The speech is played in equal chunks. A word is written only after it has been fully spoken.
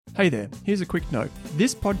Hey there, here's a quick note.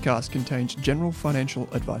 This podcast contains general financial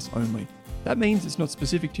advice only. That means it's not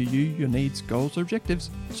specific to you, your needs, goals, or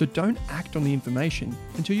objectives, so don't act on the information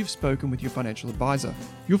until you've spoken with your financial advisor.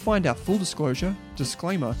 You'll find our full disclosure,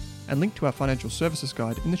 disclaimer, and link to our financial services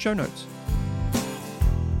guide in the show notes.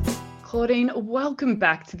 Claudine, welcome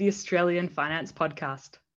back to the Australian Finance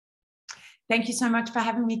Podcast. Thank you so much for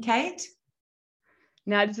having me, Kate.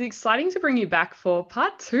 Now, it's exciting to bring you back for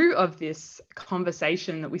part 2 of this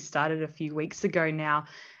conversation that we started a few weeks ago now.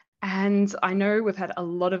 And I know we've had a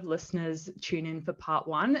lot of listeners tune in for part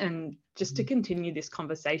 1. And just to continue this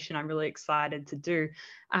conversation, I'm really excited to do.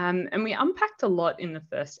 And we unpacked a lot in the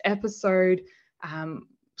first episode.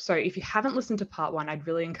 So if you haven't listened to part 1, I'd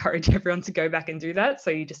really encourage everyone to go back and do that. So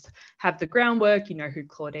you just have the groundwork, you know who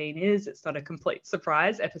Claudine is. It's not a complete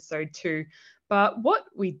surprise, episode 2. But what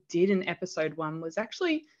we did in episode 1 was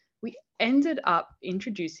actually we ended up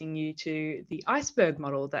introducing you to the iceberg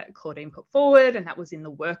model that Claudine put forward, and that was in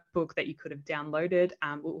the workbook that you could have downloaded.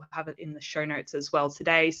 We'll have it in the show notes as well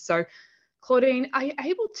today. So Claudine,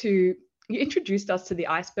 you introduced us to the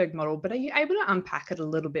iceberg model, but are you able to unpack it a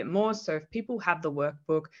little bit more? So if people have the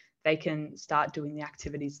workbook, they can start doing the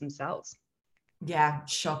activities themselves. Yeah,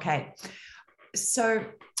 sure, Kate. So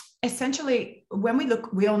essentially, when we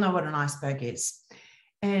look, we all know what an iceberg is.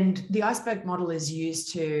 And the iceberg model is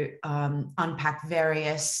used to unpack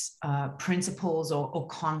various principles or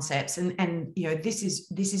concepts. And you know, this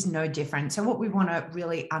is no different. So what we want to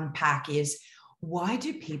really unpack is, why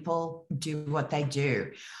do people do what they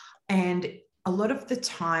do? And a lot of the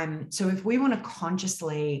time, so if we want to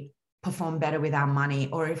consciously perform better with our money,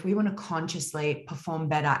 or if we want to consciously perform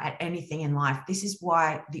better at anything in life, this is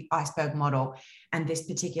why the iceberg model and this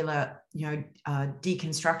particular,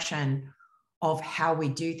 deconstruction of how we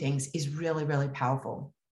do things is really, really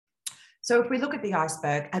powerful. So if we look at the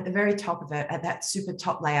iceberg, at the very top of it, at that super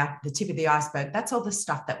top layer, the tip of the iceberg, that's all the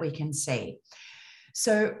stuff that we can see.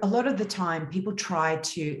 So a lot of the time people try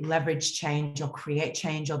to leverage change or create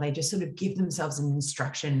change, or they just sort of give themselves an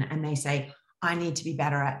instruction and they say, I need to be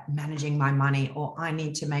better at managing my money, or I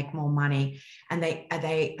need to make more money. And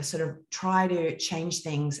they sort of try to change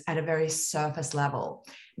things at a very surface level.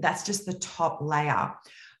 That's just the top layer.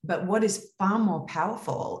 But what is far more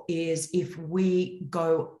powerful is if we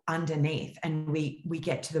go underneath and we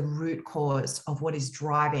get to the root cause of what is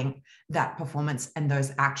driving that performance and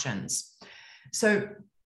those actions. So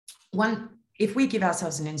if we give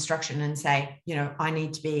ourselves an instruction and say, I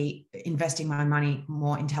need to be investing my money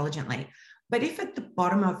more intelligently. But if at the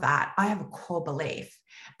bottom of that, I have a core belief,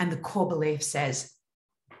 and the core belief says,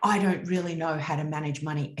 I don't really know how to manage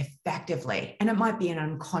money effectively. And it might be an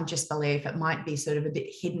unconscious belief. It might be sort of a bit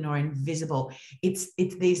hidden or invisible. It's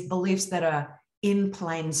these beliefs that are in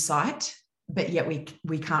plain sight, but yet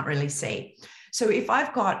we can't really see. So if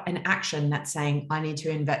I've got an action that's saying I need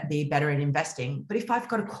to be better at investing, but if I've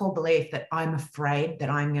got a core belief that I'm afraid that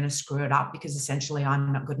I'm going to screw it up because essentially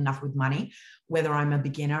I'm not good enough with money, whether I'm a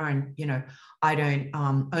beginner and, I don't,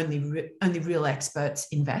 only real experts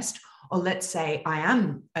invest, or let's say I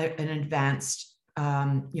am an advanced,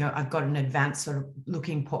 I've got an advanced sort of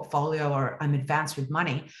looking portfolio, or I'm advanced with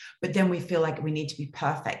money, but then we feel like we need to be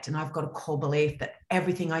perfect. And I've got a core belief that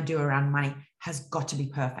everything I do around money has got to be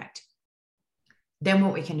perfect. Then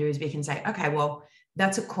what we can do is we can say, okay, well,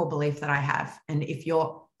 that's a core belief that I have. And if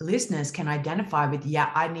your listeners can identify with,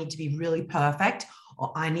 I need to be really perfect,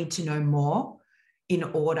 or I need to know more in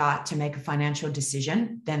order to make a financial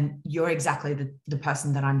decision, then you're exactly the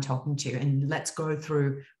person that I'm talking to. And let's go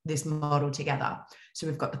through this model together. So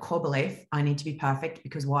we've got the core belief, I need to be perfect.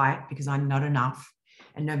 Because why? Because I'm not enough.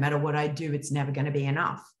 And no matter what I do, it's never going to be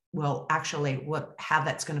enough. Well, actually, how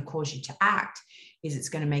that's going to cause you to act is it's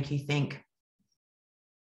going to make you think.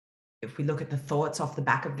 If we look at the thoughts off the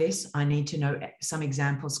back of this, I need to know, some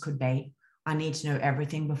examples could be, I need to know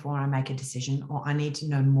everything before I make a decision, or I need to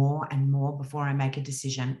know more and more before I make a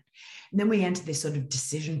decision. And then we enter this sort of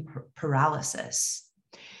decision paralysis.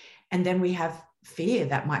 And then we have fear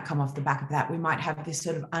that might come off the back of that. We might have this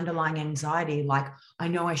sort of underlying anxiety, like, I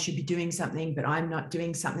know I should be doing something, but I'm not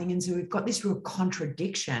doing something. And so we've got this real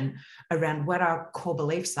contradiction around what our core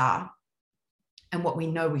beliefs are and what we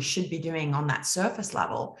know we should be doing on that surface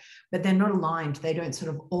level, but they're not aligned. They don't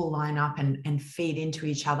sort of all line up and feed into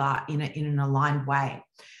each other in an aligned way.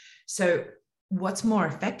 So what's more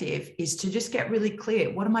effective is to just get really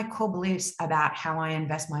clear. What are my core beliefs about how I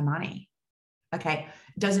invest my money? Okay,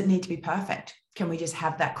 does it need to be perfect? Can we just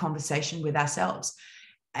have that conversation with ourselves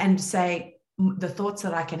and say, the thoughts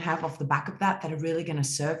that I can have off the back of that are really going to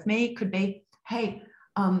serve me could be, hey,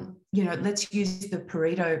 let's use the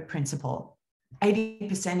Pareto principle.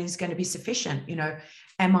 80% is going to be sufficient,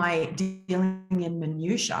 Am I dealing in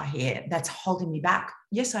minutiae here that's holding me back?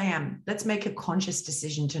 Yes, I am. Let's make a conscious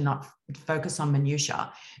decision to not focus on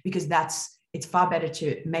minutiae, because it's far better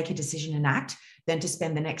to make a decision and act than to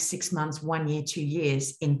spend the next 6 months, 1 year, 2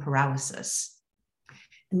 years in paralysis.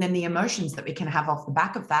 And then the emotions that we can have off the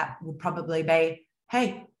back of that would probably be,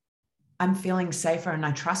 hey, I'm feeling safer and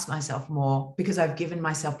I trust myself more because I've given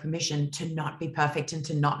myself permission to not be perfect and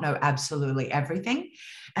to not know absolutely everything.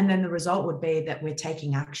 And then the result would be that we're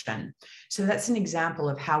taking action. So that's an example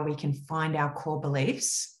of how we can find our core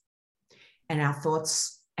beliefs and our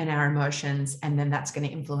thoughts and our emotions, and then that's going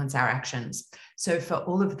to influence our actions. So for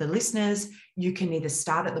all of the listeners, you can either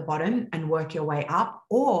start at the bottom and work your way up,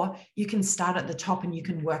 or you can start at the top and you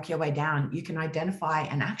can work your way down. You can identify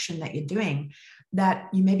an action that you're doing that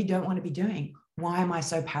you maybe don't want to be doing. Why am I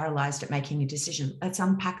so paralyzed at making a decision? Let's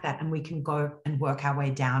unpack that, and we can go and work our way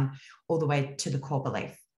down all the way to the core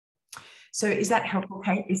belief. So is that helpful,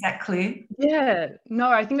 Kate? Is that clear? Yeah, no,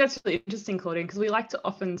 I think that's really interesting, Claudine, because we like to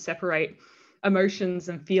often separate emotions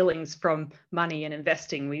and feelings from money and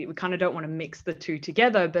investing. We kind of don't want to mix the two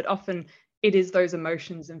together, but often it is those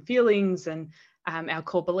emotions and feelings and our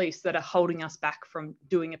core beliefs that are holding us back from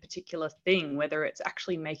doing a particular thing, whether it's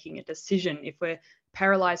actually making a decision. If we're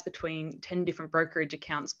paralyzed between 10 different brokerage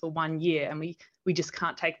accounts for 1 year and we just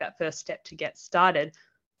can't take that first step to get started,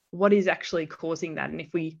 what is actually causing that? And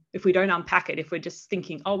if we don't unpack it, if we're just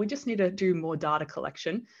thinking, oh, we just need to do more data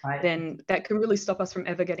collection, right, then that can really stop us from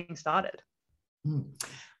ever getting started.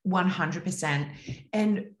 100%.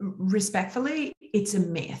 And respectfully, it's a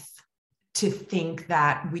myth to think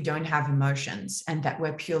that we don't have emotions and that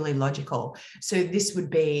we're purely logical. So this would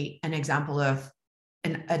be an example of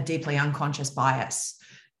a deeply unconscious bias.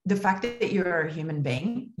 The fact that you're a human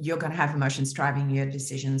being, you're going to have emotions driving your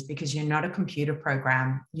decisions because you're not a computer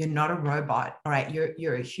program. You're not a robot. All right.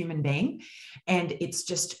 You're a human being. And it's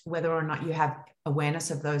just whether or not you have awareness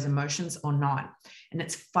of those emotions or not. And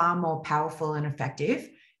it's far more powerful and effective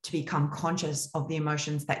to become conscious of the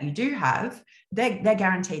emotions that you do have. They're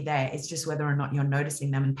guaranteed there. It's just whether or not you're noticing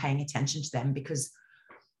them and paying attention to them, because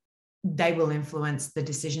they will influence the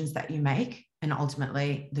decisions that you make and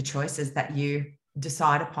ultimately the choices that you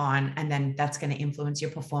decide upon, and then that's going to influence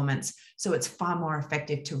your performance. So it's far more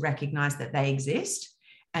effective to recognize that they exist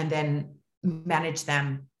and then manage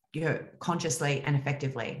them, consciously and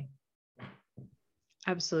effectively.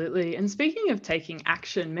 Absolutely. And speaking of taking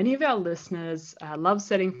action, many of our listeners love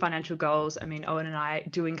setting financial goals. I mean, Owen and I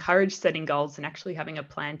do encourage setting goals and actually having a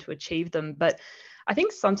plan to achieve them. But I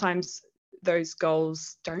think sometimes those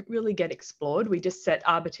goals don't really get explored. We just set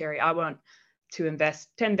arbitrary, I want to invest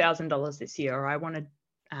 $10,000 this year, or I want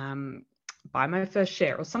to buy my first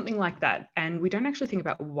share or something like that. And we don't actually think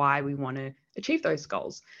about why we want to achieve those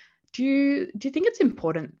goals. Do you think it's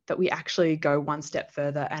important that we actually go one step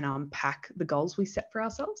further and unpack the goals we set for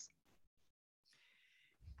ourselves?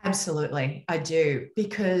 Absolutely, I do.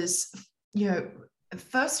 Because,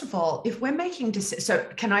 first of all, if we're making decisions, so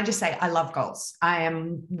can I just say, I love goals. I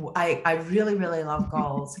really, really love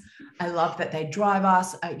goals. I love that they drive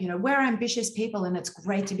us. We're ambitious people, and it's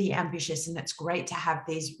great to be ambitious, and it's great to have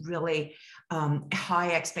these really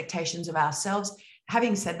high expectations of ourselves.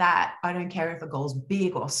 Having said that, I don't care if a goal's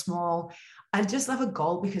big or small. I just love a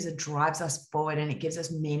goal because it drives us forward and it gives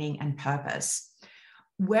us meaning and purpose.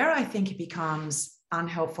 Where I think it becomes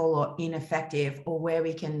unhelpful or ineffective, or where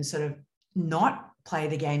we can sort of not play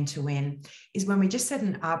the game to win, is when we just set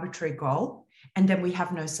an arbitrary goal and then we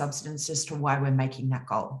have no substance as to why we're making that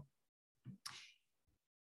goal.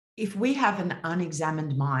 If we have an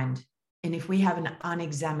unexamined mind, and if we have an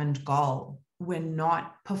unexamined goal, we're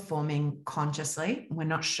not performing consciously. We're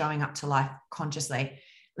not showing up to life consciously.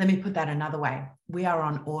 Let me put that another way. We are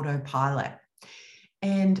on autopilot.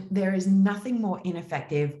 And there is nothing more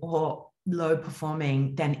ineffective or low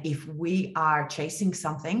performing than if we are chasing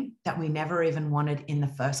something that we never even wanted in the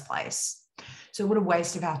first place. So what a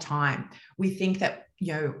waste of our time. We think that,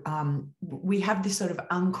 we have this sort of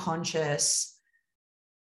unconscious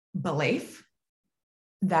belief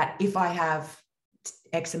that if I have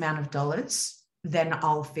X amount of dollars, then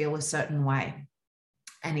I'll feel a certain way.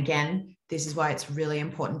 And again, this is why it's really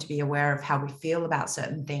important to be aware of how we feel about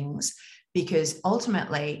certain things, because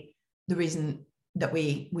ultimately the reason that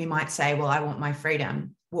we might say, well, I want my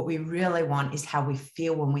freedom. What we really want is how we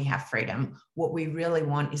feel when we have freedom. What we really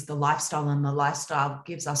want is the lifestyle, and the lifestyle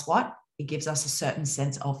gives us what? It gives us a certain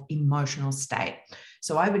sense of emotional state.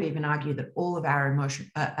 So I would even argue that all of our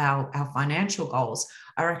our financial goals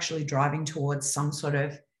are actually driving towards some sort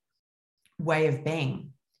of way of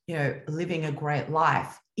being. Living a great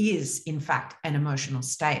life is in fact an emotional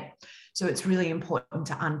state. So it's really important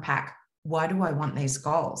to unpack why do I want these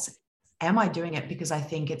goals? Am I doing it because I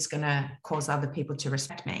think it's going to cause other people to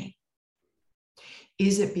respect me?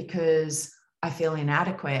 Is it because I feel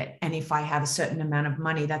inadequate? And if I have a certain amount of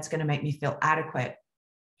money, that's going to make me feel adequate.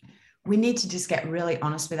 We need to just get really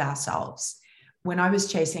honest with ourselves. When I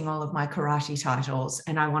was chasing all of my karate titles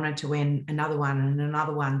and I wanted to win another one and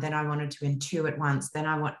another one, then I wanted to win 2 at once. Then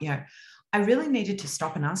I really needed to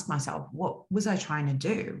stop and ask myself, what was I trying to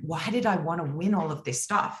do? Why did I want to win all of this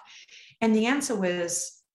stuff? And the answer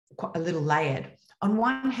was quite a little layered. On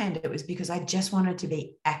one hand, it was because I just wanted to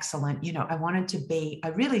be excellent.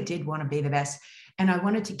 I really did want to be the best. And I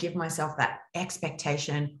wanted to give myself that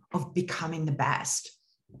expectation of becoming the best.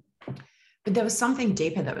 But there was something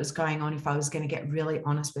deeper that was going on if I was going to get really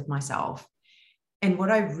honest with myself. And what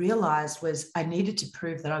I realized was I needed to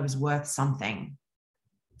prove that I was worth something.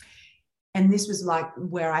 And this was like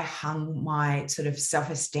where I hung my sort of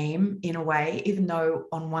self-esteem in a way, even though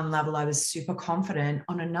on one level I was super confident,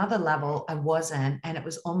 on another level I wasn't. And it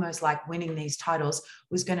was almost like winning these titles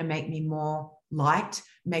was going to make me more liked,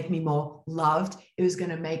 make me more loved. It was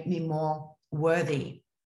going to make me more worthy.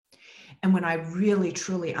 And when I really,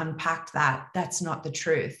 truly unpacked that, that's not the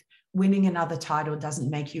truth. Winning another title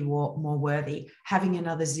doesn't make you more worthy. Having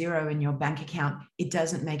another 0 in your bank account, it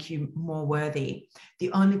doesn't make you more worthy.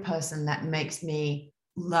 The only person that makes me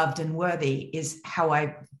loved and worthy is how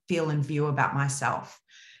I feel and view about myself.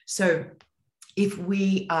 So if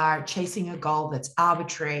we are chasing a goal that's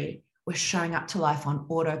arbitrary, we're showing up to life on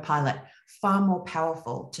autopilot. Far more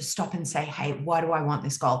powerful to stop and say, hey, why do I want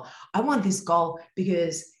this goal? I want this goal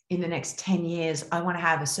because in the next 10 years, I want to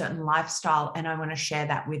have a certain lifestyle and I want to share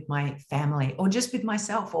that with my family or just with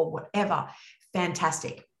myself or whatever.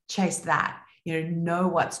 Fantastic. Chase that. Know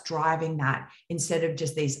what's driving that instead of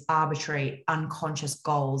just these arbitrary, unconscious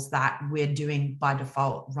goals that we're doing by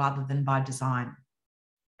default rather than by design.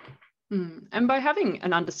 And by having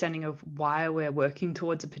an understanding of why we're working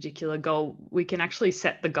towards a particular goal, we can actually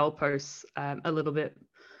set the goalposts a little bit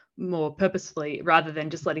more purposefully rather than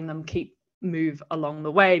just letting them keep move along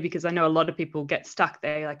the way, because I know a lot of people get stuck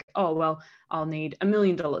there like, oh, well, I'll need $1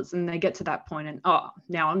 million. And they get to that point and, oh,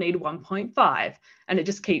 now I'll need 1.5. And it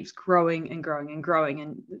just keeps growing and growing and growing.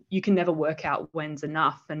 And you can never work out when's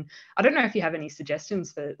enough. And I don't know if you have any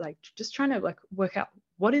suggestions for like just trying to like work out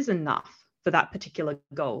what is enough for that particular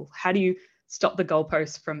goal. How do you stop the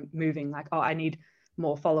goalposts from moving? Like, oh, I need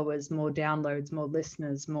more followers, more downloads, more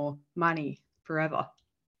listeners, more money forever.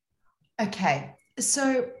 Okay.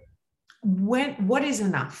 So what is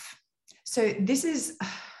enough? So this is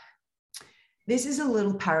a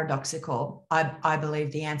little paradoxical. I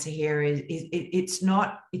believe the answer here is it's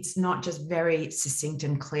not just very succinct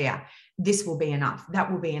and clear. This will be enough.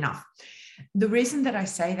 That will be enough. The reason that I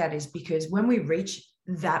say that is because when we reach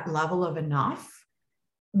that level of enough,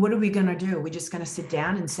 what are we going to do? We're just going to sit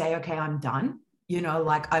down and say, okay, I'm done.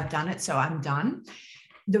 Like I've done it, so I'm done.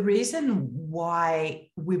 The reason why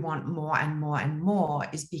we want more and more and more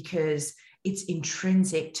is because it's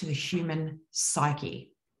intrinsic to the human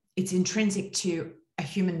psyche. It's intrinsic to a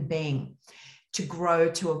human being to grow,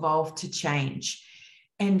 to evolve, to change.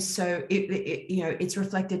 And so it's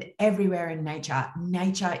reflected everywhere in nature.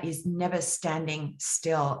 Nature is never standing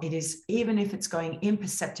still. It is, even if it's going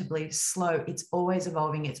imperceptibly slow, it's always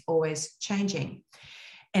evolving, it's always changing.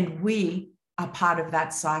 And we are part of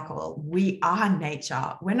that cycle. We are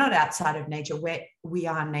nature. We're not outside of nature. We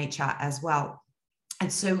are nature as well.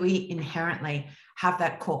 And so we inherently have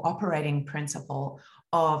that core operating principle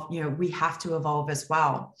of, we have to evolve as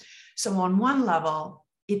well. So on one level,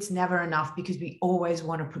 it's never enough because we always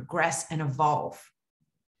want to progress and evolve.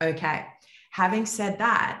 Okay. Having said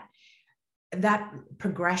that, that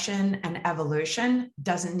progression and evolution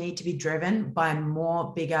doesn't need to be driven by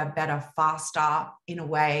more, bigger, better, faster in a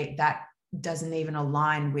way that doesn't even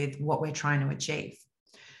align with what we're trying to achieve.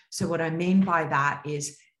 So what I mean by that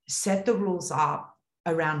is set the rules up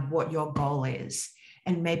around what your goal is.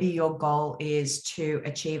 And maybe your goal is to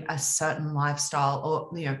achieve a certain lifestyle,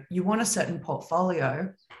 or you want a certain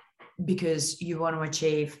portfolio because you want to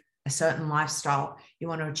achieve a certain lifestyle. You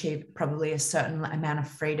want to achieve probably a certain amount of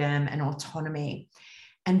freedom and autonomy.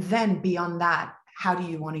 And then beyond that, how do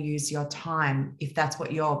you want to use your time if that's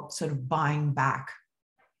what you're sort of buying back?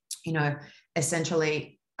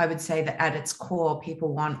 Essentially, I would say that at its core,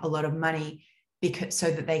 people want a lot of money so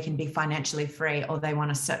that they can be financially free, or they want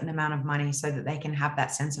a certain amount of money so that they can have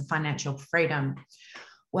that sense of financial freedom.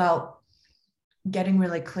 Well, getting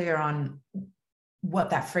really clear on what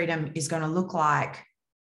that freedom is going to look like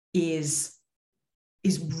is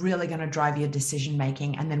really going to drive your decision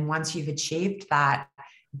making. And then once you've achieved that,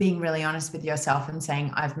 being really honest with yourself and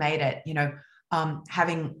saying, I've made it,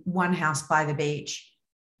 having one house by the beach,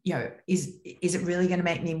 is it really going to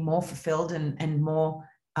make me more fulfilled and more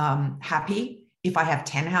happy if I have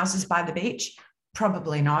 10 houses by the beach?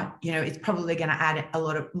 Probably not. It's probably going to add a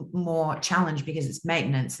lot of more challenge because it's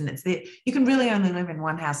maintenance, and you can really only live in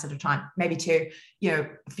one house at a time, maybe two, a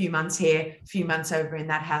few months here, a few months over in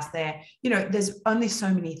that house there. There's only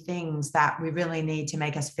so many things that we really need to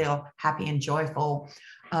make us feel happy and joyful.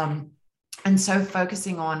 And so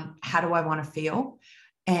focusing on how do I want to feel,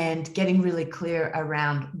 and getting really clear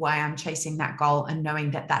around why I'm chasing that goal and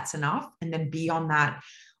knowing that that's enough. And then beyond that,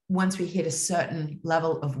 once we hit a certain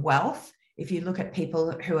level of wealth, if you look at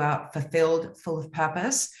people who are fulfilled, full of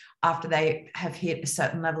purpose, after they have hit a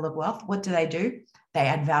certain level of wealth, what do? They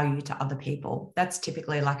add value to other people. That's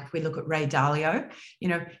typically, like if we look at Ray Dalio,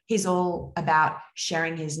 he's all about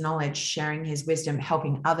sharing his knowledge, sharing his wisdom,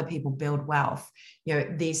 helping other people build wealth,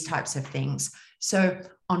 these types of things. So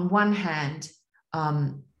on one hand,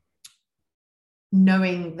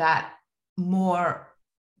 knowing that more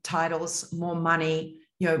titles, more money,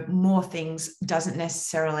 more things doesn't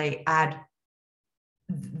necessarily add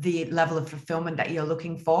the level of fulfillment that you're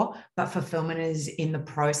looking for, but fulfillment is in the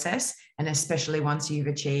process, and especially once you've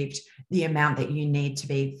achieved the amount that you need to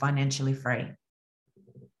be financially free.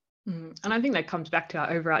 And I think that comes back to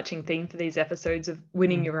our overarching theme for these episodes of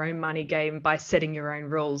winning your own money game by setting your own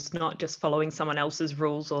rules, not just following someone else's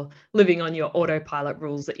rules or living on your autopilot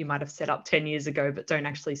rules that you might have set up 10 years ago but don't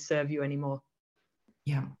actually serve you anymore.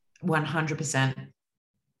 Yeah, 100%.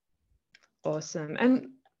 Awesome. And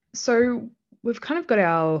so we've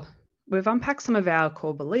unpacked some of our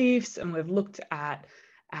core beliefs, and we've looked at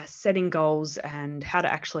setting goals and how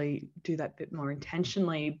to actually do that a bit more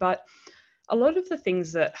intentionally. But a lot of the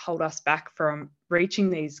things that hold us back from reaching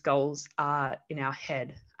these goals are in our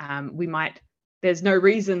head. There's no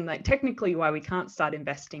reason, like technically, why we can't start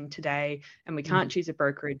investing today, and we can't choose a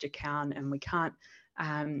brokerage account, and we can't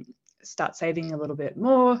start saving a little bit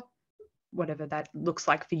more, whatever that looks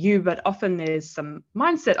like for you. But often there's some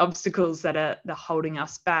mindset obstacles that are holding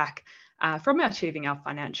us back from achieving our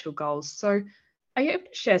financial goals. So are you able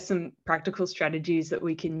to share some practical strategies that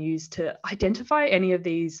we can use to identify any of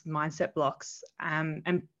these mindset blocks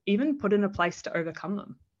and even put in a place to overcome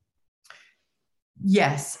them?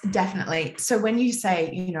 Yes, definitely. So when you say,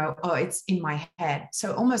 it's in my head,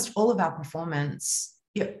 so almost all of our performance,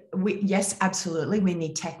 yes, absolutely. We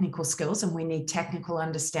need technical skills and we need technical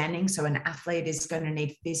understanding. So an athlete is going to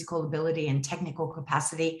need physical ability and technical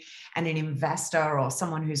capacity, and an investor or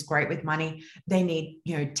someone who's great with money, they need,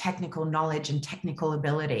 technical knowledge and technical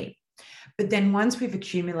ability. But then once we've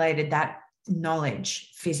accumulated that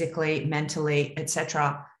knowledge physically, mentally,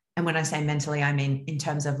 etc., and when I say mentally, I mean in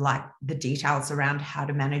terms of like the details around how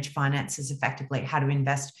to manage finances effectively, how to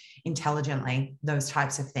invest intelligently, those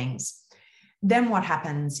types of things. Then what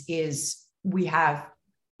happens is we have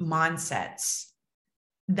mindsets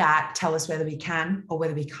that tell us whether we can or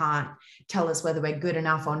whether we can't, tell us whether we're good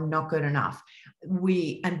enough or not good enough.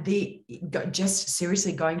 Just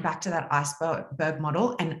seriously going back to that iceberg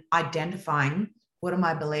model and identifying, what are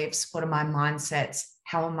my beliefs? What are my mindsets?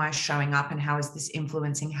 How am I showing up? And how is this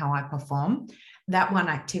influencing how I perform? That one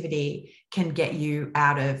activity can get you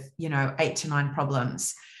out of, 8 to 9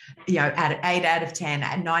 problems. At 8 out of 10,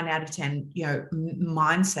 at 9 out of 10,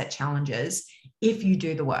 mindset challenges if you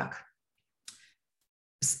do the work.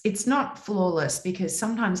 It's not flawless because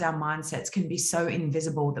sometimes our mindsets can be so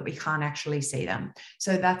invisible that we can't actually see them.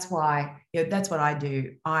 So that's why, that's what I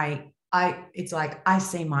do. It's like I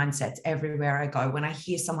see mindsets everywhere I go. When I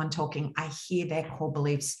hear someone talking, I hear their core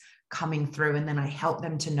beliefs coming through, and then I help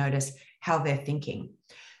them to notice how they're thinking.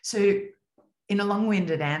 So in a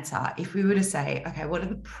long-winded answer, if we were to say, okay, what are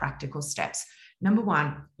the practical steps? Number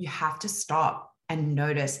one, you have to stop and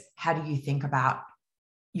notice, how do you think about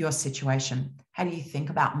your situation? How do you think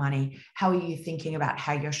about money? How are you thinking about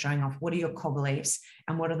how you're showing off? What are your core beliefs?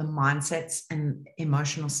 And what are the mindsets and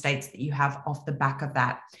emotional states that you have off the back of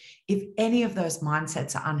that? If any of those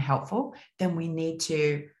mindsets are unhelpful, then we need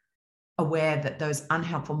to aware that those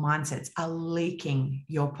unhelpful mindsets are leaking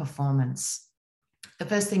your performance. The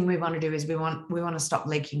first thing we want to do is we want to stop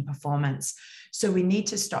leaking performance. So we need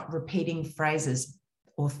to stop repeating phrases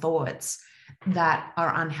or thoughts that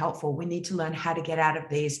are unhelpful. We need to learn how to get out of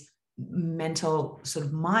these mental sort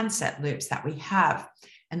of mindset loops that we have.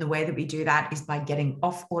 And the way that we do that is by getting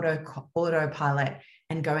off autopilot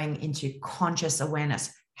and going into conscious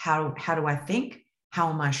awareness. How do I think? How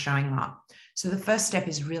am I showing up? So the first step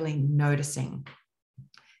is really noticing.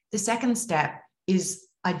 The second step is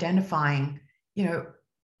identifying,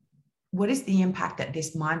 what is the impact that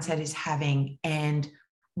this mindset is having? And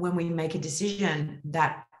when we make a decision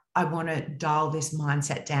that I want to dial this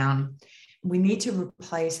mindset down. We need to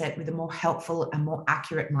replace it with a more helpful and more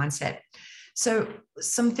accurate mindset. So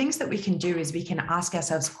some things that we can do is we can ask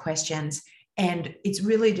ourselves questions, and it's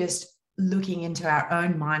really just looking into our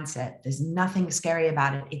own mindset. There's nothing scary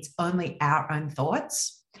about it. It's only our own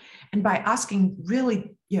thoughts. And by asking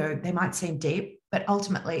really, they might seem deep, but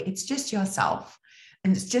ultimately it's just yourself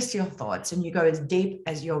and it's just your thoughts, and you go as deep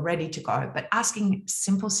as you're ready to go, but asking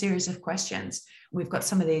simple series of questions. We've got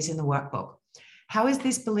some of these in the workbook. How is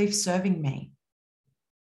this belief serving me?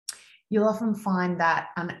 You'll often find that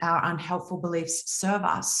our unhelpful beliefs serve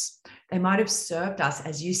us. They might have served us,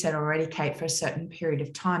 as you said already, Kate, for a certain period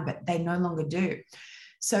of time, but they no longer do.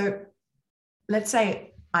 So let's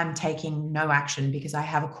say I'm taking no action because I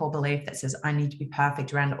have a core belief that says I need to be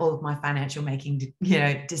perfect around all of my financial making,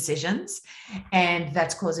 decisions, and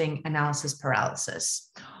that's causing analysis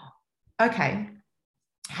paralysis. Okay,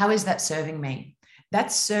 how is that serving me?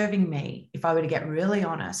 That's serving me, if I were to get really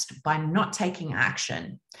honest, by not taking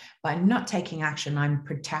action. By not taking action, I'm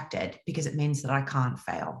protected because it means that I can't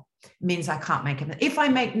fail. It means I can't make it. If I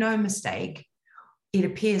make no mistake, it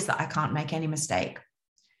appears that I can't make any mistake.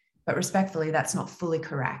 But respectfully, that's not fully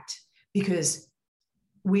correct, because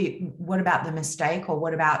what about the mistake, or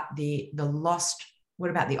what about the lost,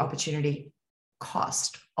 what about the opportunity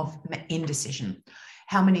cost of indecision?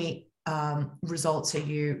 How many results are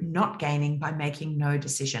you not gaining by making no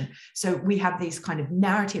decision? So we have these kind of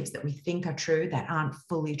narratives that we think are true that aren't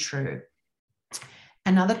fully true.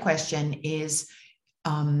 Another question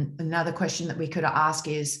that we could ask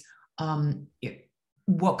is,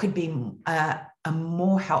 what could be a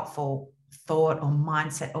more helpful thought or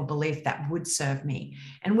mindset or belief that would serve me?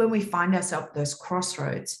 And when we find ourselves at those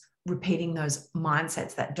crossroads, repeating those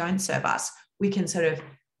mindsets that don't serve us, we can sort of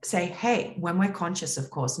say, hey, when we're conscious, of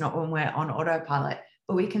course, not when we're on autopilot,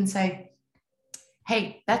 but we can say,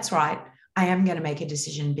 hey, that's right. I am going to make a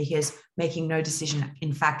decision, because making no decision,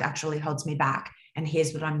 in fact, actually holds me back. And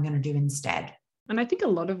here's what I'm going to do instead. And I think a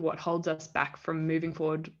lot of what holds us back from moving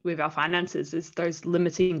forward with our finances is those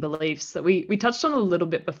limiting beliefs that we touched on a little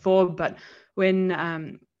bit before. But when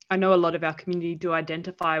I know a lot of our community do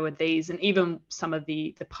identify with these, and even some of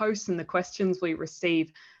the posts and the questions we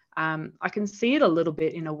receive, I can see it a little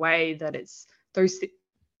bit in a way that it's those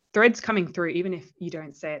threads coming through, even if you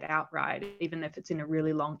don't say it outright, even if it's in a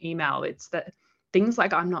really long email. It's that things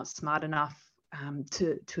like, I'm not smart enough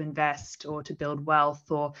to invest or to build wealth,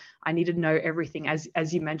 or I need to know everything.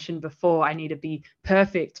 As you mentioned before, I need to be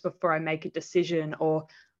perfect before I make a decision, or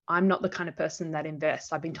I'm not the kind of person that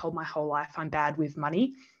invests. I've been told my whole life I'm bad with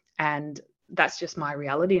money, and that's just my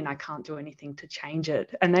reality, and I can't do anything to change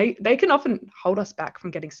it. And they can often hold us back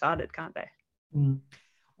from getting started, can't they?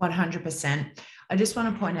 100%. I just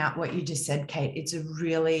want to point out what you just said, Kate. It's a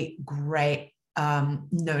really great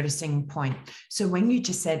noticing point. So when you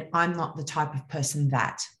just said, I'm not the type of person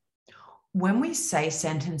that, when we say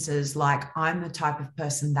sentences like, I'm the type of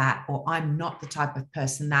person that, or I'm not the type of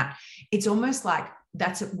person that, it's almost like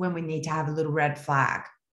that's when we need to have a little red flag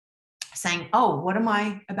saying, oh, what am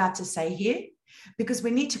I about to say here? Because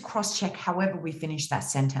we need to cross-check however we finish that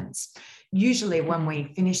sentence. Usually when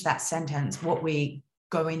we finish that sentence, what we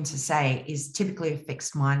go in to say is typically a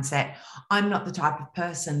fixed mindset. I'm not the type of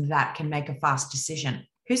person that can make a fast decision.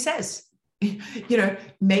 Who says?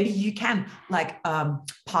 Maybe you can, like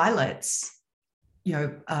pilots,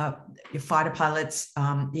 your fighter pilots,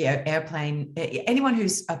 airplane, anyone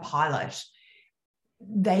who's a pilot,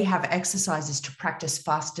 they have exercises to practice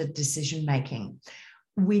faster decision making.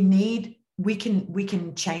 We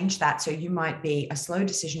can change that. So you might be a slow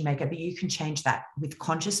decision maker, but you can change that with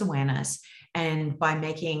conscious awareness, and by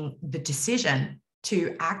making the decision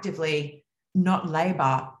to actively not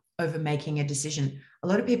labor over making a decision. A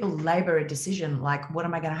lot of people labor a decision like, what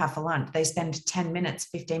am I going to have for lunch? They spend 10 minutes,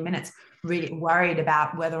 15 minutes really worried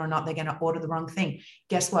about whether or not they're going to order the wrong thing.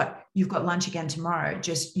 Guess what? You've got lunch again tomorrow.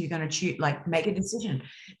 Just, you're going to make a decision.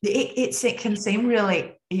 It can seem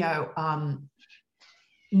really, not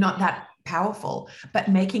that powerful, but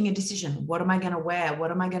making a decision. What am I going to wear?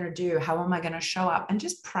 What am I going to do? How am I going to show up? And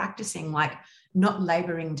just practicing, like, not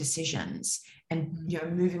laboring decisions and,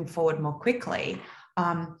 moving forward more quickly.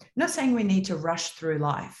 Not saying we need to rush through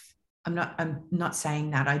life. I'm not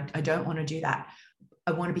saying that. I don't want to do that.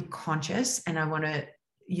 I want to be conscious, and I want to,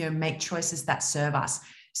 make choices that serve us.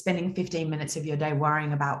 Spending 15 minutes of your day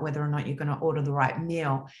worrying about whether or not you're going to order the right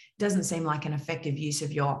meal doesn't seem like an effective use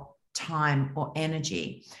of your time or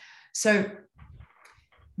energy. So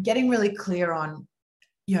getting really clear on,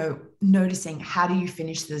 noticing, how do you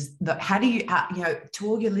finish this? How do you, to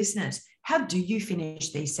all your listeners, how do you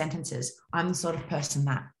finish these sentences? I'm the sort of person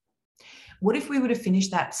that. What if we would have finished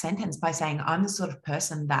that sentence by saying, I'm the sort of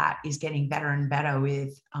person that is getting better and better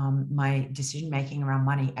with my decision making around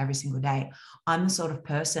money every single day. I'm the sort of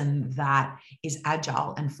person that is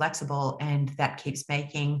agile and flexible and that keeps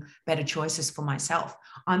making better choices for myself.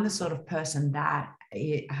 I'm the sort of person that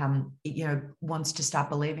wants to start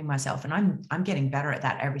believing myself, and I'm getting better at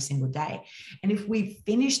that every single day. And if we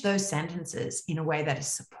finish those sentences in a way that is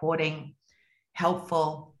supporting,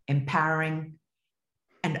 helpful, empowering,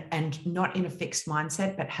 and not in a fixed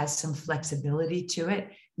mindset, but has some flexibility to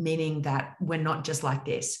it, meaning that we're not just like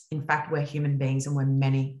this. In fact, we're human beings and we're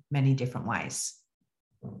many, many different ways.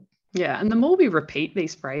 Yeah. And the more we repeat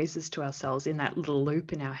these phrases to ourselves in that little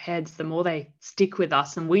loop in our heads, the more they stick with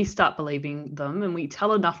us and we start believing them, and we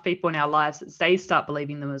tell enough people in our lives that they start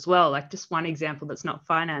believing them as well. Like, just one example that's not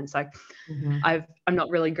finance. Like, I'm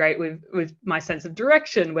not really great with my sense of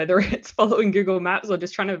direction, whether it's following Google Maps or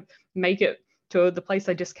just trying to make it to the place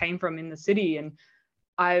I just came from in the city. And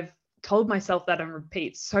I've told myself that on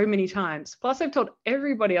repeat so many times. Plus, I've told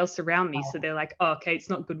everybody else around me. So they're like, oh, okay, it's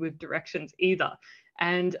not good with directions either.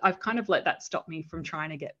 And I've kind of let that stop me from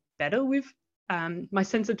trying to get better with my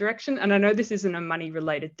sense of direction. And I know this isn't a money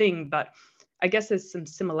related thing, but I guess there's some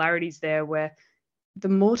similarities there where the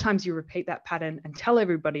more times you repeat that pattern and tell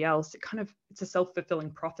everybody else, it's a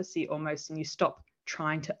self-fulfilling prophecy almost, and you stop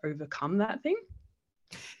trying to overcome that thing.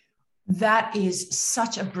 That is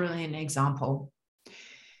such a brilliant example,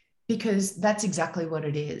 because that's exactly what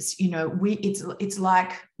it is. It's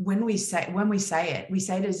like when we say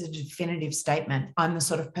it as a definitive statement. I'm the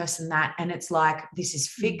sort of person that, and it's like, this is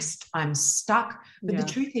fixed, I'm stuck. But the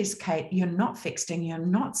truth is, Kate, you're not fixed and you're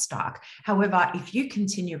not stuck. However, if you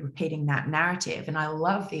continue repeating that narrative, and I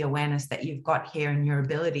love the awareness that you've got here and your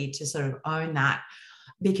ability to sort of own that,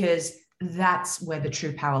 because that's where the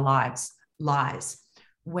true power lies.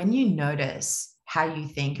 When you notice how you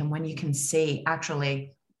think and when you can see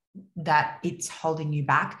actually that it's holding you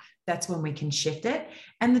back, that's when we can shift it.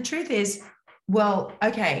 And the truth is, well,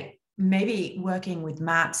 okay, maybe working with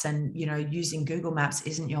maps and, using Google Maps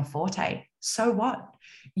isn't your forte. So what?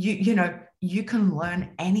 You can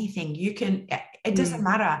learn anything. It doesn't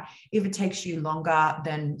matter if it takes you longer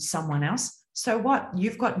than someone else. So what?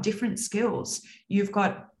 You've got different skills.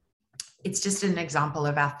 It's just an example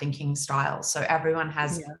of our thinking style. So everyone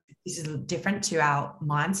has, this is different to our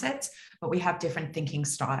mindsets, but we have different thinking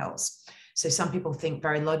styles. So some people think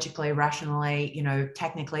very logically, rationally,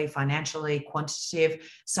 technically, financially, quantitative.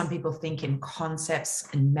 Some people think in concepts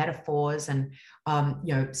and metaphors, and,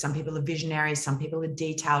 some people are visionaries, some people are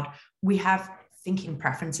detailed. We have thinking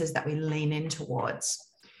preferences that we lean in towards.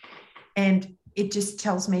 And it just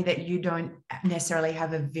tells me that you don't necessarily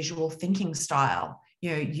have a visual thinking style.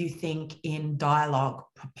 You think in dialogue,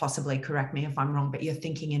 possibly, correct me if I'm wrong, but you're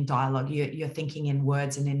thinking in dialogue, you're thinking in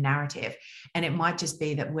words and in narrative. And it might just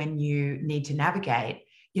be that when you need to navigate,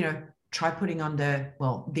 try putting on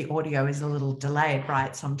the audio is a little delayed,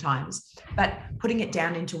 right? Sometimes, but putting it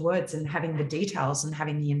down into words and having the details and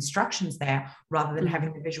having the instructions there rather than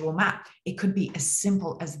having the visual map. It could be as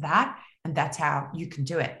simple as that. And that's how you can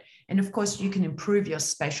do it. And of course, you can improve your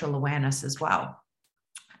spatial awareness as well.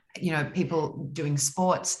 People doing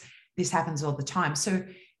sports, this happens all the time. So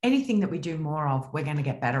anything that we do more of, we're going to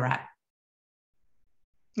get better at.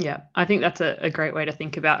 Yeah, I think that's a great way to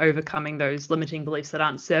think about overcoming those limiting beliefs that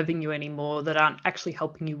aren't serving you anymore, that aren't actually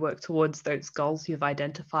helping you work towards those goals you've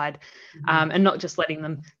identified, and not just letting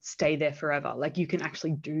them stay there forever. Like, you can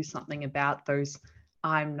actually do something about those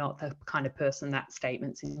I'm not the kind of person that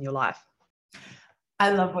statements in your life.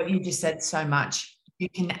 I love what you just said so much. You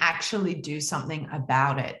can actually do something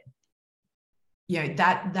about it.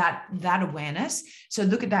 That awareness. So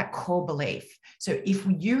look at that core belief. So if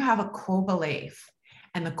you have a core belief,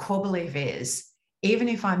 and the core belief is, even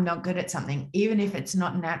if I'm not good at something, even if it's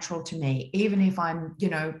not natural to me, even if I'm,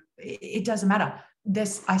 it doesn't matter.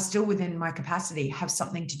 I still, within my capacity, have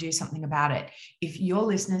something to do something about it. If your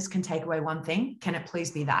listeners can take away one thing, can it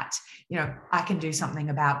please be that? I can do something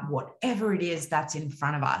about whatever it is that's in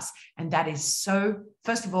front of us. And that is so,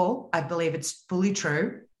 first of all, I believe it's fully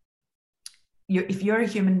true. If you're a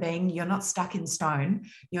human being, you're not stuck in stone.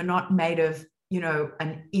 You're not made of,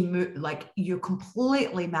 you're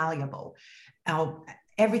completely malleable.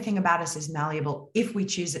 Everything about us is malleable if we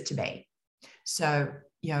choose it to be. So,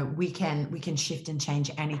 we can shift and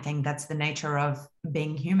change anything. That's the nature of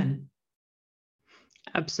being human.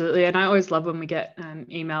 Absolutely. And I always love when we get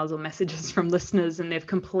emails or messages from listeners and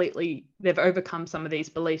they've overcome some of these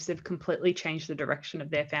beliefs. They've completely changed the direction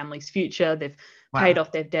of their family's future. They've paid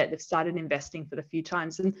off their debt. They've started investing for the few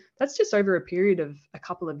times. And that's just over a period of a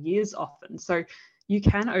couple of years often. So you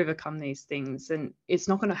can overcome these things, and it's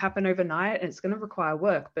not going to happen overnight, and it's going to require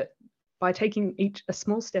work. But by taking a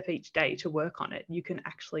small step each day to work on it, you can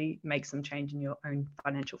actually make some change in your own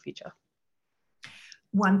financial future.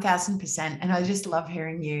 1000%. And I just love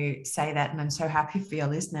hearing you say that. And I'm so happy for your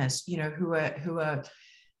listeners, who are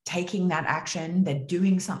taking that action, they're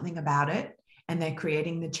doing something about it, and they're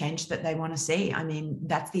creating the change that they want to see. I mean,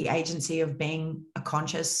 that's the agency of being a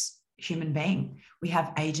conscious human being. We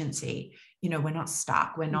have agency, we're not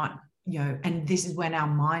stuck. We're not, and this is when our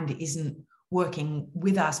mind isn't working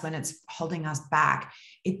with us, when it's holding us back.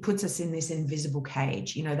 It puts us in this invisible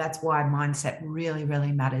cage. That's why mindset really,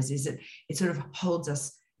 really matters, is it sort of holds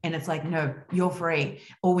us, and it's like, no, you're free.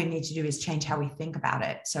 All we need to do is change how we think about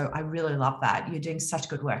it. So I really love that. You're doing such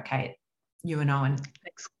good work, Kate, you and Owen.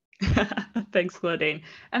 Thanks. Thanks, Claudine.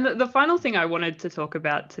 And the final thing I wanted to talk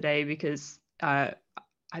about today, because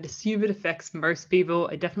I'd assume it affects most people,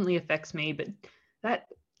 it definitely affects me, but that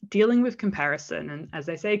dealing with comparison. And as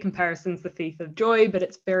they say, comparison's the thief of joy, but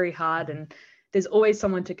it's very hard. And there's always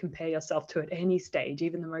someone to compare yourself to at any stage.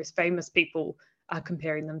 Even the most famous people are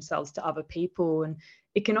comparing themselves to other people. And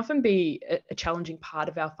it can often be a challenging part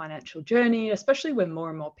of our financial journey, especially when more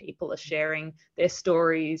and more people are sharing their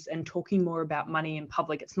stories and talking more about money in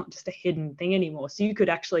public. It's not just a hidden thing anymore. So you could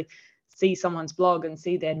actually see someone's blog and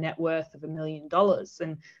see their net worth of $1 million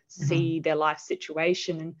and see their life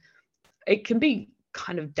situation. And it can be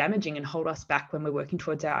kind of damaging and hold us back when we're working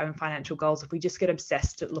towards our own financial goals if we just get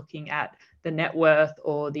obsessed at looking at the net worth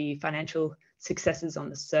or the financial successes on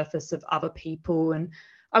the surface of other people. And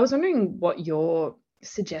I was wondering what your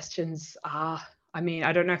suggestions are. I mean,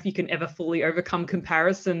 I don't know if you can ever fully overcome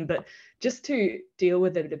comparison, but just to deal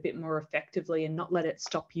with it a bit more effectively and not let it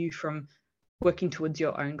stop you from working towards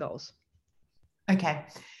your own goals. Okay.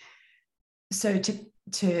 So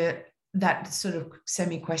to that sort of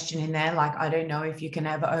semi-question in there, like, I don't know if you can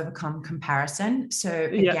ever overcome comparison. So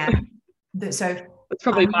again, so that's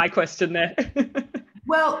probably my question there.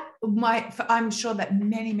 Well, I'm sure that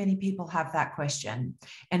many, many people have that question.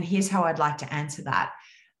 And here's how I'd like to answer that.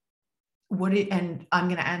 And I'm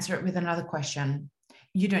going to answer it with another question.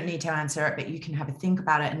 You don't need to answer it, but you can have a think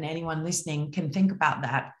about it. And anyone listening can think about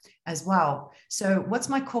that as well. So what's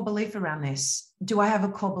my core belief around this? Do I have a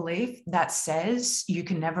core belief that says you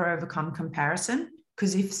can never overcome comparison?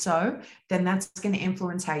 Because if so, then that's going to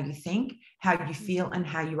influence how you think, how you feel, and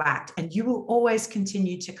how you act. And you will always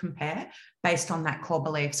continue to compare based on that core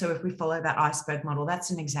belief. So if we follow that iceberg model,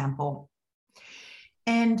 that's an example.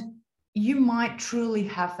 And you might truly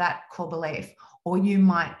have that core belief, or you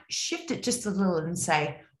might shift it just a little and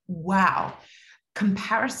say, wow,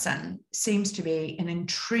 comparison seems to be an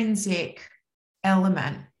intrinsic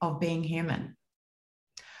element of being human.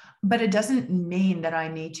 But it doesn't mean that I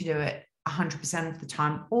need to do it 100% of the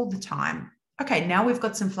time, all the time. Okay, now we've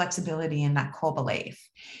got some flexibility in that core belief.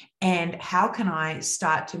 And how can I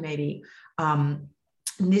start to maybe, and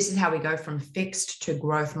this is how we go from fixed to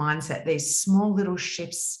growth mindset, these small little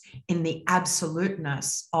shifts in the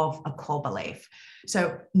absoluteness of a core belief.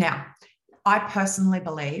 So now, I personally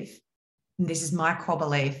believe, and this is my core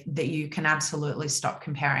belief, that you can absolutely stop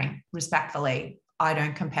comparing. Respectfully, I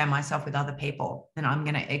don't compare myself with other people. And I'm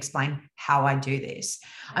going to explain how I do this.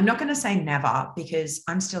 I'm not going to say never, because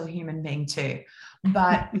I'm still a human being too.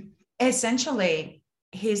 But essentially,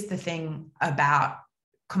 here's the thing about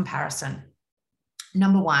comparison.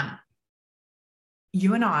 Number one,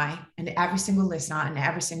 you and I, and every single listener and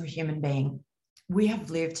every single human being, we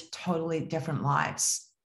have lived totally different lives.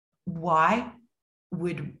 Why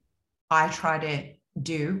would I try to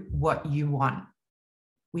do what you want?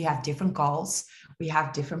 We have different goals. We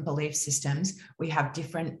have different belief systems. We have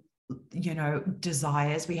different,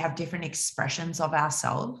 desires. We have different expressions of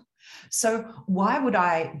ourselves. So why would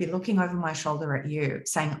I be looking over my shoulder at you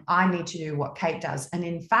saying, I need to do what Kate does? And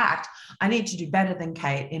in fact, I need to do better than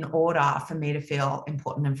Kate in order for me to feel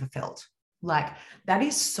important and fulfilled. Like, that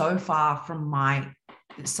is so far from my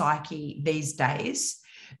psyche these days,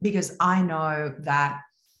 because I know that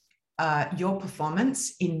your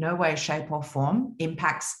performance in no way, shape, or form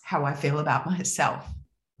impacts how I feel about myself.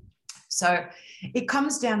 So it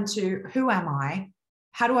comes down to, who am I?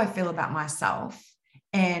 How do I feel about myself?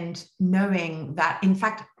 And knowing that, in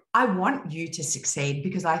fact, I want you to succeed,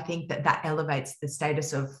 because I think that that elevates the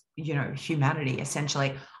status of, humanity.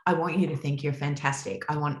 Essentially, I want you to think you're fantastic.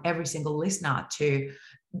 I want every single listener to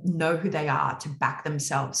know who they are, to back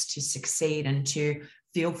themselves, to succeed, and to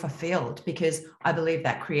feel fulfilled, because I believe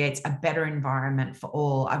that creates a better environment for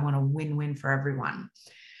all. I want a win-win for everyone.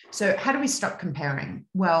 So how do we stop comparing?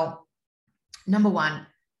 Well, number one,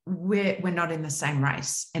 we're not in the same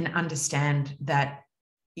race, and understand that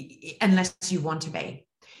unless you want to be.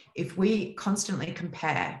 If we constantly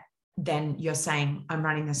compare, then you're saying, I'm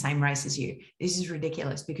running the same race as you. This is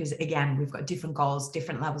ridiculous because, again, we've got different goals,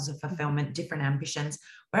 different levels of fulfillment, different ambitions.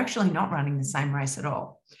 We're actually not running the same race at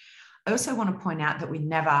all. I also want to point out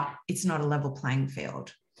that it's not a level playing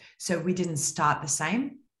field. So we didn't start the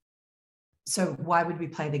same. So why would we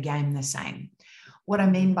play the game the same? What I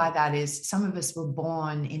mean by that is some of us were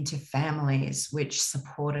born into families which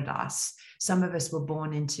supported us. Some of us were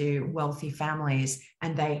born into wealthy families,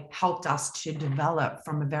 and they helped us to develop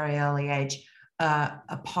from a very early age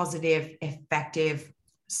a positive, effective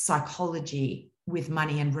psychology with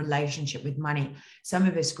money and relationship with money. Some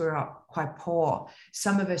of us grew up quite poor.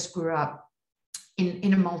 Some of us grew up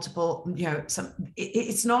in a multiple,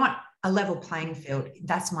 it's not a level playing field.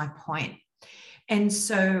 That's my point. And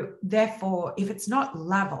so therefore, if it's not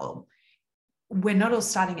level, we're not all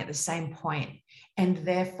starting at the same point. And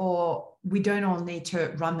therefore, we don't all need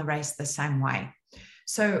to run the race the same way.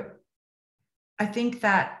 So I think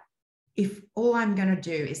that if all I'm going to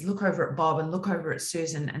do is look over at Bob and look over at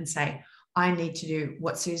Susan and say, I need to do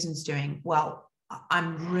what Susan's doing, well,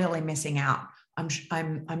 I'm really missing out.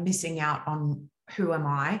 I'm missing out on who am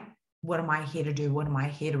I? What am I here to do? What am I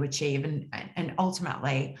here to achieve? And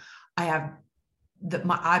ultimately, I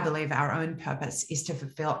believe our own purpose is to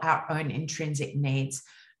fulfill our own intrinsic needs,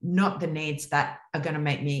 not the needs that are going to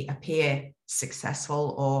make me appear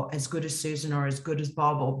successful or as good as Susan or as good as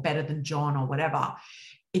Bob or better than John or whatever.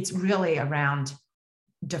 It's really around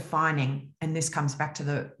defining, and this comes back to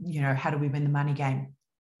the, how do we win the money game?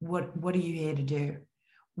 What are you here to do?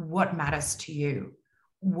 What matters to you?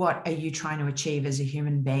 What are you trying to achieve as a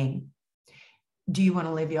human being? Do you want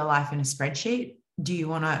to live your life in a spreadsheet? Do you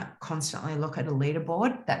want to constantly look at a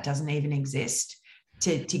leaderboard that doesn't even exist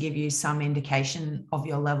to give you some indication of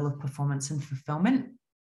your level of performance and fulfillment?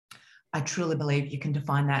 I truly believe you can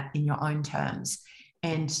define that in your own terms.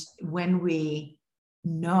 And when we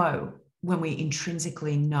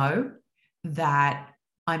intrinsically know that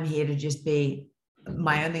I'm here to just be,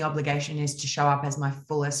 my only obligation is to show up as my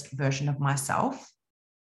fullest version of myself,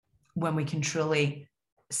 when we can truly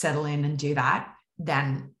settle in and do that,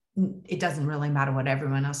 then it doesn't really matter what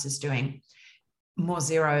everyone else is doing. More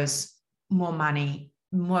zeros, more money,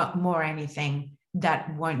 more anything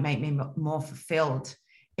that won't make me more fulfilled.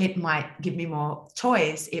 It might give me more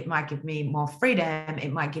toys. It might give me more freedom.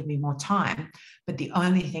 It might give me more time. But the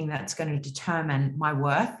only thing that's going to determine my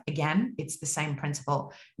worth, again, it's the same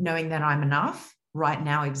principle, knowing that I'm enough right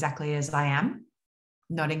now exactly as I am,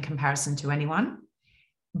 not in comparison to anyone.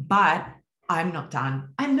 But I'm not done.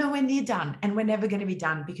 I'm nowhere near done. And we're never going to be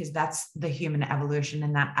done, because that's the human evolution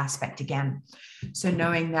in that aspect again. So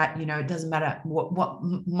knowing that, it doesn't matter what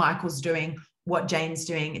Michael's doing, what Jane's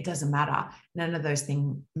doing, it doesn't matter. None of those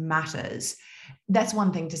things matters. That's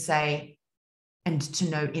one thing to say and to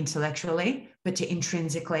know intellectually, but to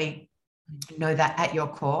intrinsically know that at your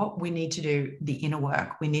core, we need to do the inner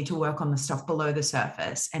work. We need to work on the stuff below the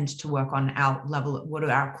surface and to work on our level. What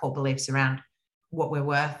are our core beliefs around what we're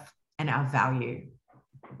worth and our value?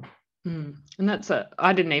 And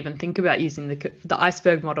I didn't even think about using the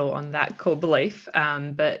iceberg model on that core belief.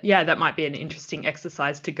 But yeah, that might be an interesting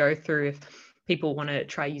exercise to go through if people want to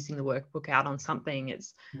try using the workbook out on something.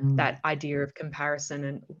 It's that idea of comparison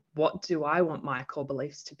and what do I want my core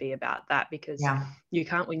beliefs to be about that? Because you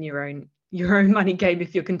can't win your own money game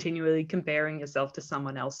if you're continually comparing yourself to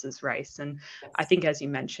someone else's race. And I think, as you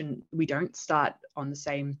mentioned, we don't start on the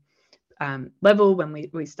same level when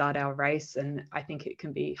we start our race. And I think it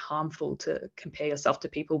can be harmful to compare yourself to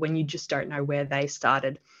people when you just don't know where they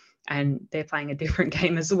started and they're playing a different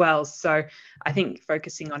game as well. So I think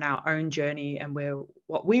focusing on our own journey and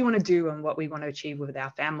what we want to do and what we want to achieve with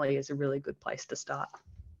our family is a really good place to start.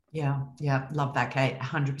 Yeah. Love that, Kate.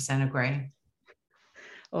 100% agree.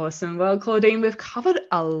 Awesome. Well, Claudine, we've covered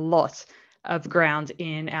a lot of ground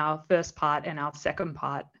in our first part and our second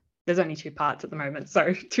part. There's only 2 parts at the moment,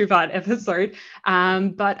 so 2-part episode.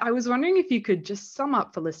 But I was wondering if you could just sum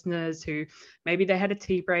up for listeners who maybe they had a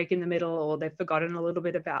tea break in the middle or they've forgotten a little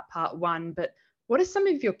bit about part 1, but what are some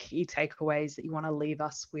of your key takeaways that you want to leave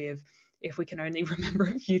us with if we can only remember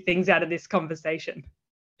a few things out of this conversation?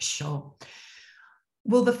 Sure.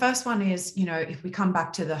 Well, the first one is, if we come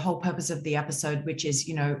back to the whole purpose of the episode, which is,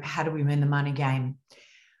 how do we win the money game?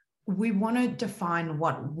 We want to define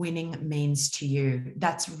what winning means to you.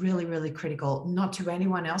 That's really, really critical, not to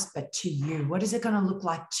anyone else, but to you. What is it going to look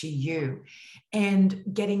like to you? And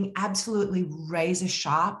getting absolutely razor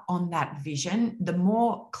sharp on that vision, the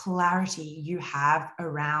more clarity you have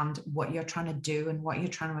around what you're trying to do and what you're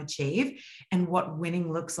trying to achieve and what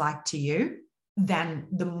winning looks like to you, then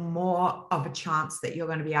the more of a chance that you're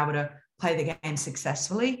going to be able to play the game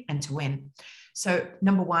successfully and to win. So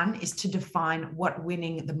number one is to define what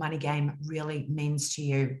winning the money game really means to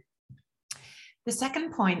you. The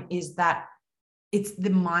second point is that it's the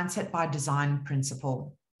mindset by design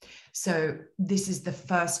principle. So this is the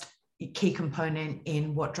first key component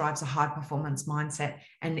in what drives a high performance mindset.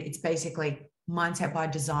 And it's basically mindset by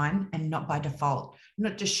design and not by default,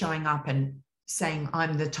 not just showing up and saying,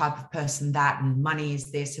 I'm the type of person that, and money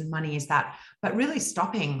is this and money is that, but really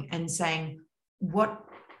stopping and saying, what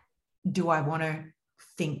do I want to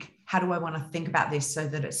think? How do I want to think about this so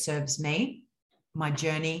that it serves me, my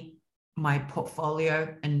journey, my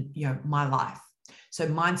portfolio, and my life? So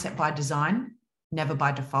mindset by design, never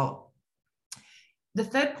by default. The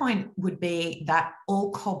third point would be that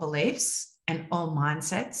all core beliefs and all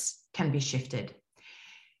mindsets can be shifted.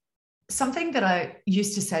 Something that I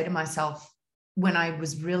used to say to myself when I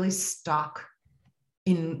was really stuck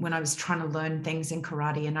when I was trying to learn things in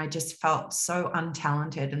karate, and I just felt so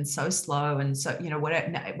untalented and so slow, and so,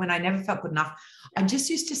 when I never felt good enough, I just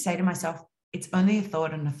used to say to myself, it's only a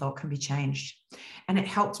thought, and a thought can be changed. And it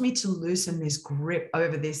helped me to loosen this grip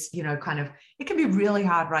over this, it can be really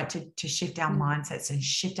hard, right, to shift our mindsets and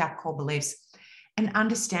shift our core beliefs and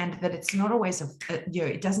understand that it's not always,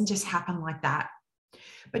 it doesn't just happen like that.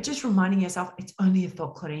 But just reminding yourself, it's only a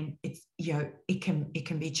thought, Claudine. It's, it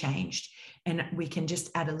can be changed, and we can just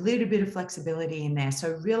add a little bit of flexibility in there.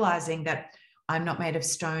 So realizing that I'm not made of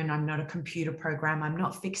stone, I'm not a computer program, I'm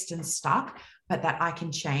not fixed and stuck, but that I can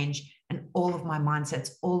change. And all of my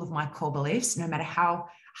mindsets, all of my core beliefs, no matter how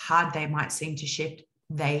hard they might seem to shift,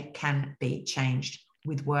 they can be changed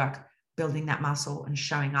with work, building that muscle and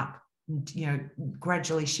showing up,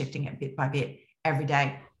 gradually shifting it bit by bit every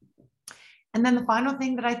day. And then the final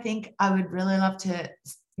thing that I think I would really love to,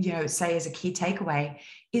 say as a key takeaway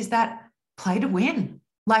is that play to win.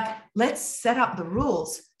 Like, let's set up the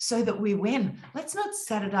rules so that we win. Let's not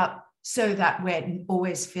set it up so that we're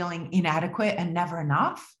always feeling inadequate and never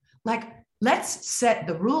enough. Like, let's set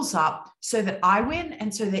the rules up so that I win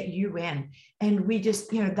and so that you win. And we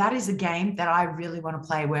just, that is a game that I really want to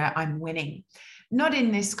play where I'm winning. Not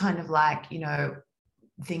in this kind of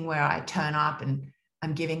thing where I turn up and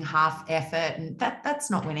I'm giving half effort, and that's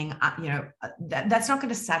not winning. That's not going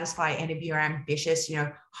to satisfy any of your ambitious,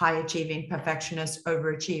 high achieving perfectionists,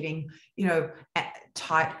 overachieving,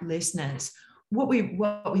 type listeners. What we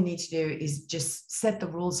need to do is just set the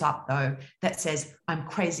rules up, though, that says I'm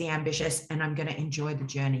crazy ambitious and I'm going to enjoy the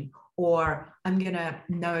journey, or I'm going to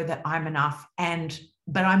know that I'm enough,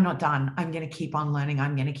 but I'm not done. I'm going to keep on learning.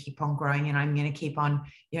 I'm going to keep on growing, and I'm going to keep on,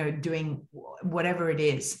 doing whatever it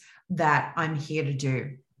is that I'm here to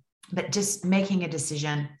do. But just making a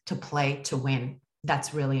decision to play to win,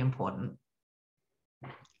 that's really important.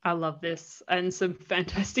 I love this, and some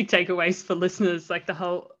fantastic takeaways for listeners. Like the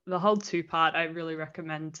whole 2-part, I really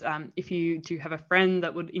recommend, if you do have a friend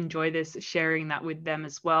that would enjoy this, sharing that with them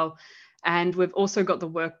as well. And we've also got the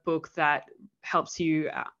workbook that helps you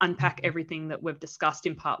unpack everything that we've discussed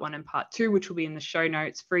in part 1 and part 2, which will be in the show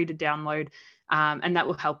notes, free to download. And that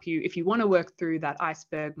will help you if you want to work through that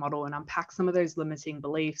iceberg model and unpack some of those limiting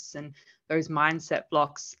beliefs and those mindset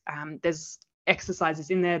blocks. There's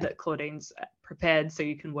exercises in there that Claudine's prepared, so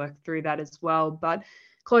you can work through that as well. But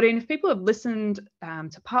Claudine, if people have listened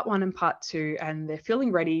to part 1 and part 2 and they're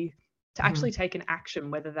feeling ready to actually take an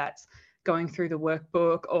action, whether that's going through the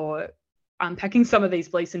workbook or unpacking some of these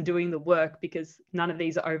beliefs and doing the work, because none of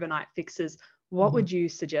these are overnight fixes, what would you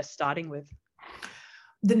suggest starting with?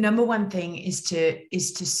 The number one thing is to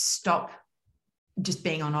stop just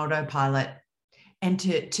being on autopilot and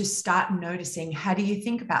to start noticing, how do you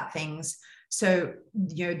think about things? So,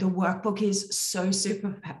 the workbook is so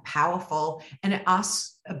super powerful, and it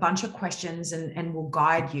asks a bunch of questions and will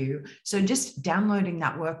guide you. So just downloading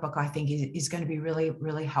that workbook, I think, is going to be really,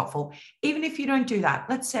 really helpful. Even if you don't do that,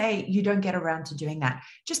 let's say you don't get around to doing that,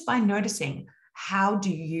 just by noticing, how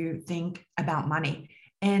do you think about money?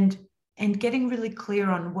 And getting really clear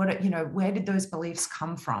on where did those beliefs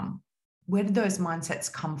come from? Where did those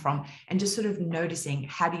mindsets come from? And just sort of noticing,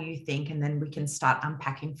 how do you think? And then we can start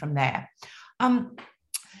unpacking from there.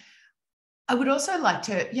 I would also like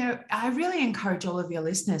to, I really encourage all of your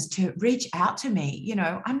listeners to reach out to me.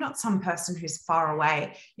 I'm not some person who's far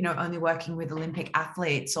away, only working with Olympic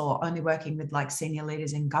athletes or only working with like senior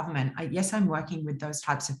leaders in government. Yes, I'm working with those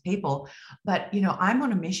types of people, but, I'm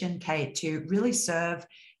on a mission, Kate, to really serve,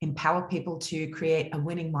 empower people to create a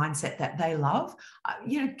winning mindset that they love.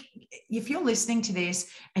 If you're listening to this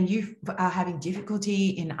and you are having difficulty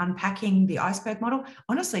in unpacking the iceberg model,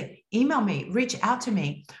 honestly, email me, reach out to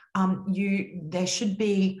me. There should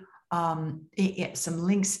be some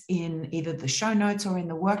links in either the show notes or in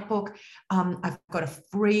the workbook. I've got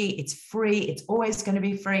it's free, it's always going to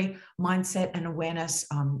be free, mindset and awareness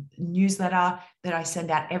newsletter that I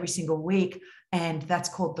send out every single week. And that's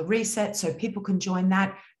called The Reset. So people can join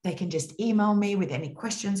that. They can just email me with any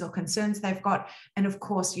questions or concerns they've got. And of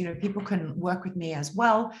course, people can work with me as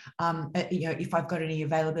well. If I've got any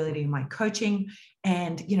availability in my coaching,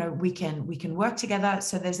 and, we can work together.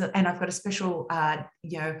 So and I've got a special, I've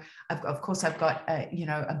got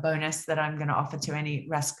a bonus that I'm going to offer to any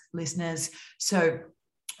Rask listeners. So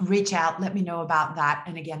reach out, let me know about that.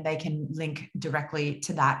 And again, they can link directly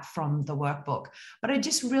to that from the workbook. But I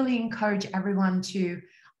just really encourage everyone to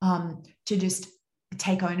just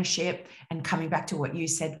take ownership, and coming back to what you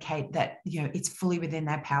said, Kate, that, it's fully within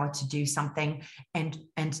their power to do something and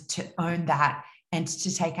to own that and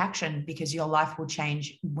to take action, because your life will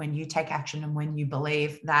change when you take action and when you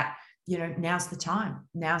believe that, now's the time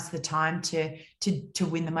to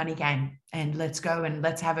win the money game, and let's go and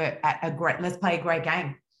let's have let's play a great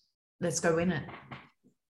game. Let's go win it.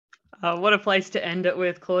 What a place to end it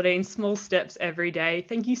with, Claudine. Small steps every day.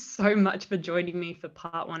 Thank you so much for joining me for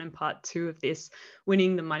part 1 and part 2 of this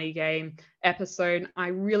Winning the Money Game episode. I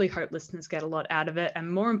really hope listeners get a lot out of it,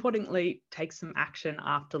 and more importantly, take some action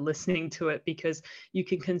after listening to it, because you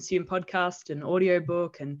can consume podcast and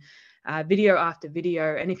audiobook and video after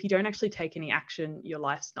video. And if you don't actually take any action, your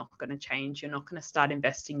life's not going to change. You're not going to start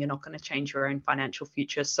investing. You're not going to change your own financial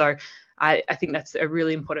future. So I think that's a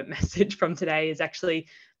really important message from today, is actually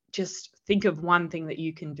just think of one thing that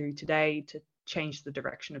you can do today to change the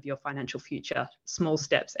direction of your financial future. Small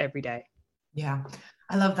steps every day. Yeah,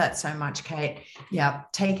 I love that so much, Kate. Yeah,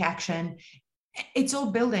 take action. It's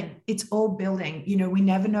all building. We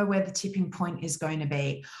never know where the tipping point is going to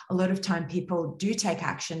be. A lot of time people do take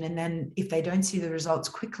action, and then if they don't see the results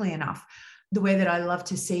quickly enough, the way that I love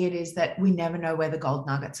to see it is that we never know where the gold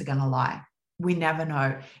nuggets are going to lie. We never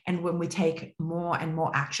know. And when we take more and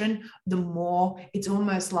more action, it's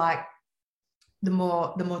almost like the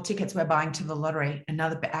more tickets we're buying to the lottery,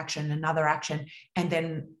 another action. And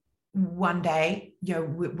then one day,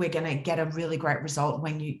 we're going to get a really great result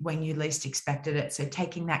when you least expected it. So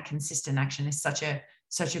taking that consistent action is such a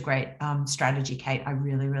great strategy, Kate. I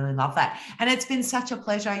really, really love that. And it's been such a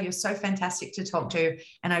pleasure. You're so fantastic to talk to,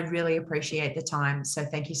 and I really appreciate the time. So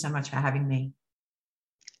thank you so much for having me.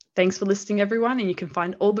 Thanks for listening, everyone, and you can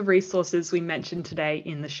find all the resources we mentioned today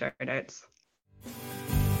in the show notes.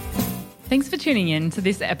 Thanks for tuning in to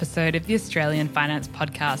this episode of the Australian Finance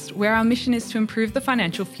Podcast, where our mission is to improve the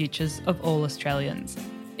financial futures of all Australians.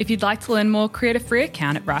 If you'd like to learn more, create a free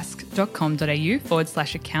account at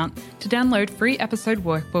rask.com.au/account to download free episode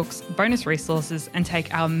workbooks, bonus resources, and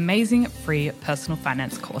take our amazing free personal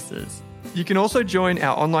finance courses. You can also join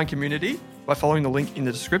our online community by following the link in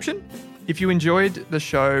the description. If you enjoyed the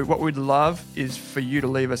show, what we'd love is for you to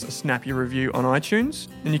leave us a snappy review on iTunes.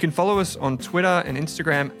 And you can follow us on Twitter and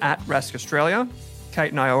Instagram at Rask Australia.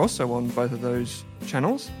 Kate and I are also on both of those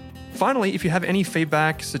channels. Finally, if you have any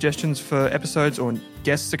feedback, suggestions for episodes or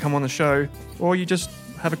guests to come on the show, or you just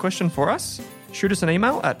have a question for us, shoot us an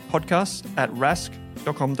email at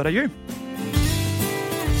podcast@rask.com.au.